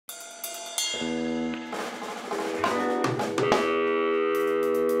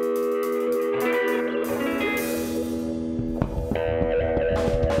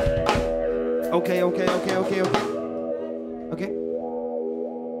Okay.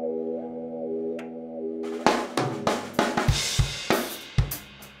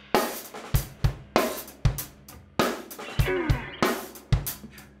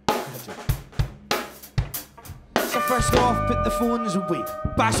 So first off, put the phones away.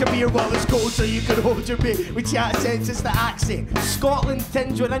 Bash a beer while it's cold so you can hold your beer. We chat sense, it's the accent. Scotland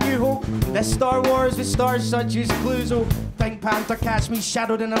tinged with a new hope. This Star Wars with stars such as Cluzo. Pink Panther catch me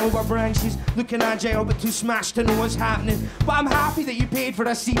shadowed in a lower branches. Looking agile but too smashed to know what's happening. But I'm happy that you paid for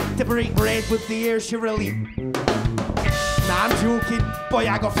a seat to break bread with the air Shirley. Nah, I'm joking. Boy,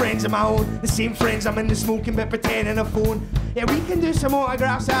 I got friends of my own. The same friends I'm into smoking but pretending a phone. Yeah, we can do some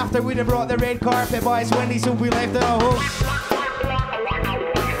autographs after we'd have brought the red carpet. But it's windy so we left it at home.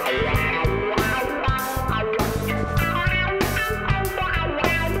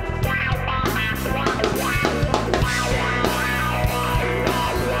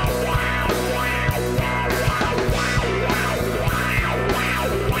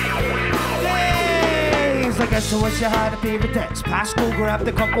 I guess I wish I had a pair of tits. Passed go, grabbed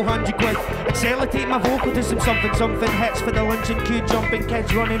a couple £100. Accelerate my vocal to some something hits for the luncheon queue, jumping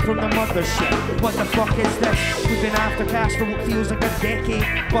kids running from the mothership. What the fuck is this? We've been after cash for what feels like a decade.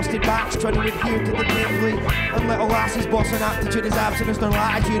 Busted backs trying to adhere to the template. And little lasses bossing aptitude is absent as their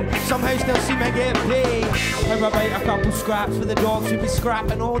latitude. Somehow still seem to get paid. How I write a couple scraps for the dogs who be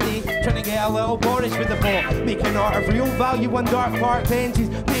scrapping all day, trying to get a little porridge with the pot. Making art of real value on dark park benches.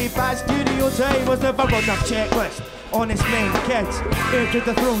 Pay past studio time was never on a checklist. Honest men, kids, heir to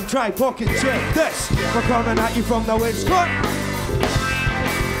the throne, try pocket check this. We're coming at you from the west front.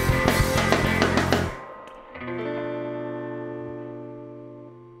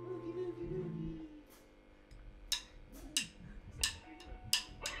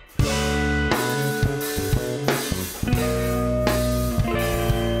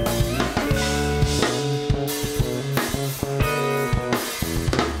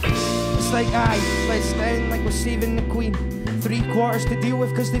 Like aye, let's down like we're saving the Queen. 3 quarters to deal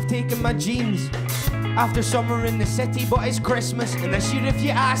with cause they've taken my jeans. After summer in the city but it's Christmas. And this year if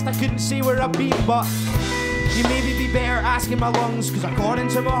you asked I couldn't say where I've been. But you maybe be better asking my lungs, cause according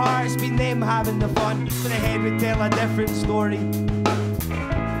to my heart it's been them having the fun. But the head would tell a different story.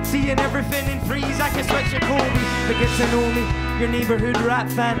 Seeing everything in freeze, I can switch a Kobe. But get to know me, your neighbourhood rap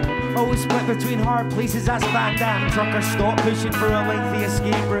fan. Always split between hard places as Van Damme. Truckers stop pushing for a lengthy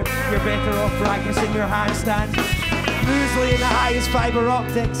escape route. You're better off practicing your handstand. Muesli in the highest fibre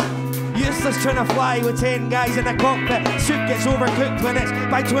optics. Useless trying to fly with 10 guys in a cockpit. Soup gets overcooked when it's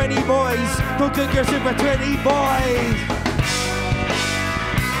by 20 boys. Don't cook your soup with 20 boys.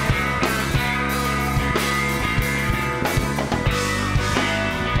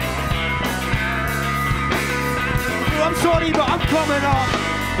 I'm sorry, but I'm coming up.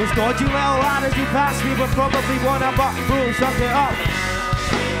 Those dodgy little ladders who passed me would probably want a butt, bro, suck it up.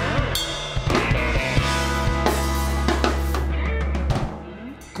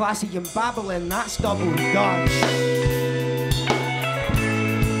 Classy and babbling, that's double dutch.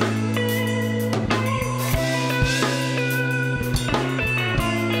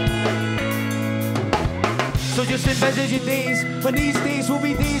 So just envisage your days, when these days will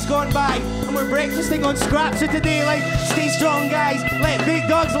be days gone by. And we're breakfasting on scraps of today like, stay strong guys, let big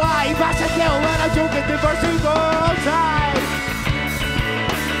dogs lie. Pass a kill when I'm joking to pursue all time.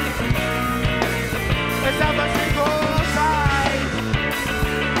 Let's have a single time.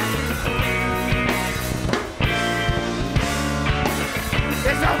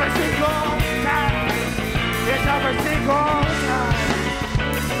 Let's have a single time. Let's have a single time.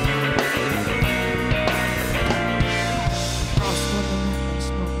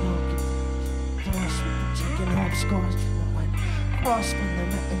 Frost on the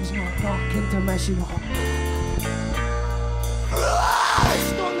mittens, not knocking to mission hop.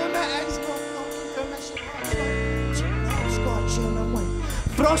 Frost on the mittens, not knocking to mission hop. Scotch on the wing.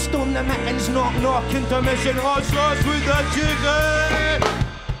 Frost on the mittens, not knocking to mission hop. Sauce with the chicken.